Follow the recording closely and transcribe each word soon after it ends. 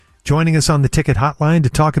joining us on the Ticket Hotline to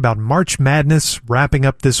talk about March Madness, wrapping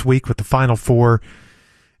up this week with the Final Four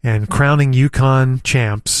and crowning UConn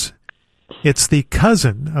champs. It's the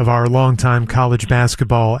cousin of our longtime college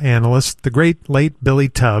basketball analyst, the great late Billy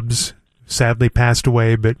Tubbs, sadly passed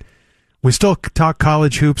away, but we still talk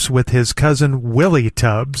college hoops with his cousin, Willy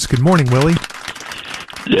Tubbs. Good morning, Willy.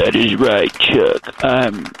 That is right, Chuck.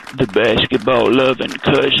 I'm the basketball-loving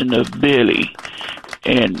cousin of Billy.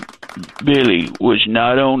 And Billy was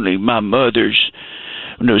not only my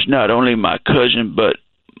cousin, but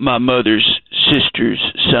my mother's sister's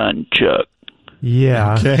son, Chuck.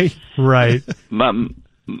 Yeah. Okay. Right. My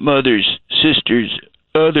mother's sister's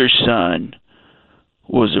other son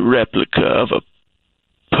was a replica of a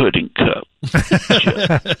pudding cup.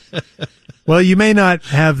 Well, you may not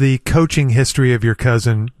have the coaching history of your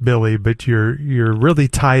cousin Billy, but you're really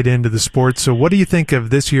tied into the sport. So what do you think of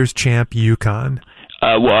this year's champ, UConn?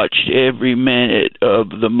 I watched every minute of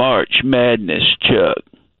the March Madness, Chuck.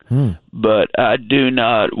 But I do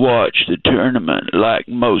not watch the tournament like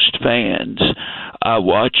most fans. I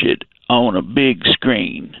watch it on a big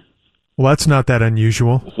screen. Well, that's not that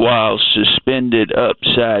unusual. While suspended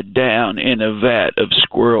upside down in a vat of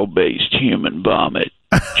squirrel-based human vomit,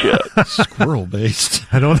 Chuck. Squirrel-based?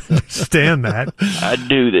 I don't understand that. I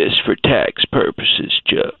do this for tax purposes,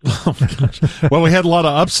 Chuck. Oh, my gosh. Well, we had a lot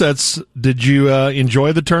of upsets. Did you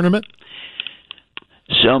enjoy the tournament?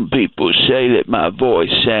 Some people say that my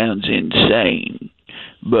voice sounds insane,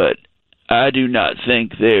 but I do not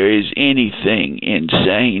think there is anything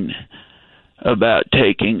insane about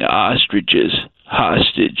taking ostriches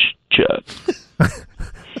hostage, Chuck.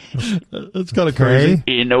 That's kind of crazy.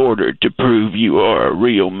 In order to prove you are a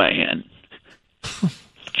real man,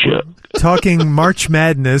 Chuck. Talking March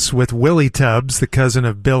Madness with Willy Tubbs, the cousin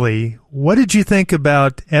of Billy, what did you think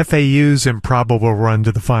about FAU's improbable run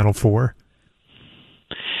to the Final Four?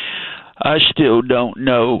 I still don't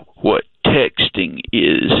know what texting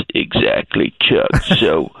is exactly, Chuck,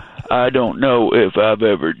 so I don't know if I've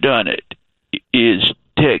ever done it. Is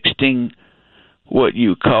texting what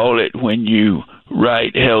you call it when you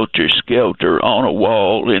write helter-skelter on a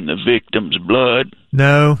wall in the victim's blood?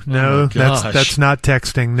 No, Oh, that's not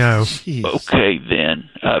texting, no. Jeez. Okay, then.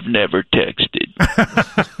 I've never texted.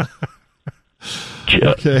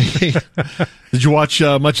 Chuck. Okay. Did you watch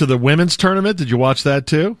much of the women's tournament? Did you watch that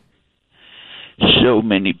too? So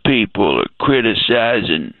many people are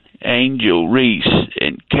criticizing Angel Reese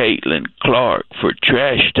and Caitlin Clark for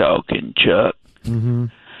trash talking, Chuck. Mm-hmm.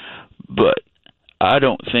 But I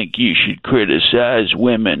don't think you should criticize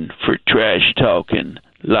women for trash talking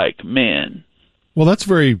like men. Well, that's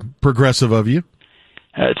very progressive of you.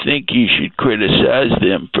 I think you should criticize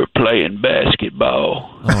them for playing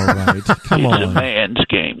basketball. All right. Come It's a on. man's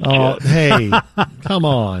game, Oh, Chuck. hey, come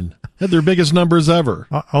on. Had their biggest numbers ever.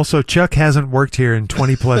 Also, Chuck hasn't worked here in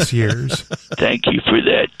 20-plus years. Thank you for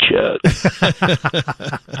that, Chuck.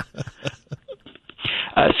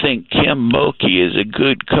 I think Kim Mulkey is a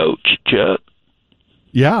good coach, Chuck.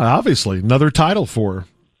 Yeah, obviously. Another title for her.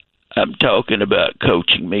 I'm talking about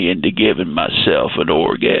coaching me into giving myself an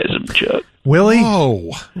orgasm, Chuck. Willy?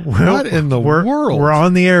 Whoa. What in the world? We're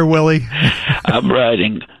on the air, Willy. I'm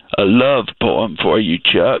writing a love poem for you,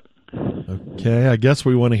 Chuck, Okay, I guess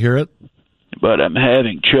we want to hear it. but I'm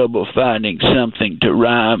having trouble finding something to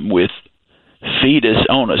rhyme with fetus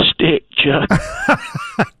on a stick, Chuck.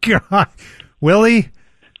 God. Willy,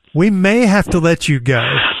 we may have to let you go.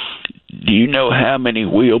 Do you know how many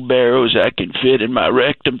wheelbarrows I can fit in my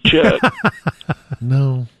rectum, Chuck?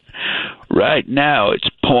 No. Right now it's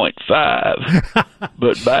 0.5,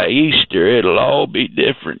 but by Easter it'll all be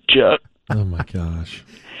different, Chuck. Oh, my gosh.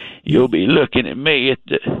 You'll be looking at me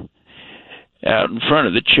out in front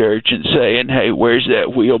of the church and saying, "Hey, where's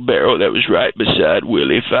that wheelbarrow that was right beside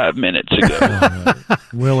Willie 5 minutes ago?"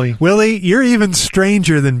 Willie. Willy, you're even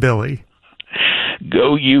stranger than Billy.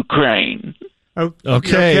 Go Ukraine. Oh,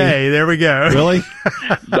 Okay. there we go. Willie?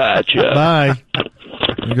 Bye, Chuck. Bye.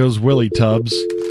 There goes Willie Tubbs.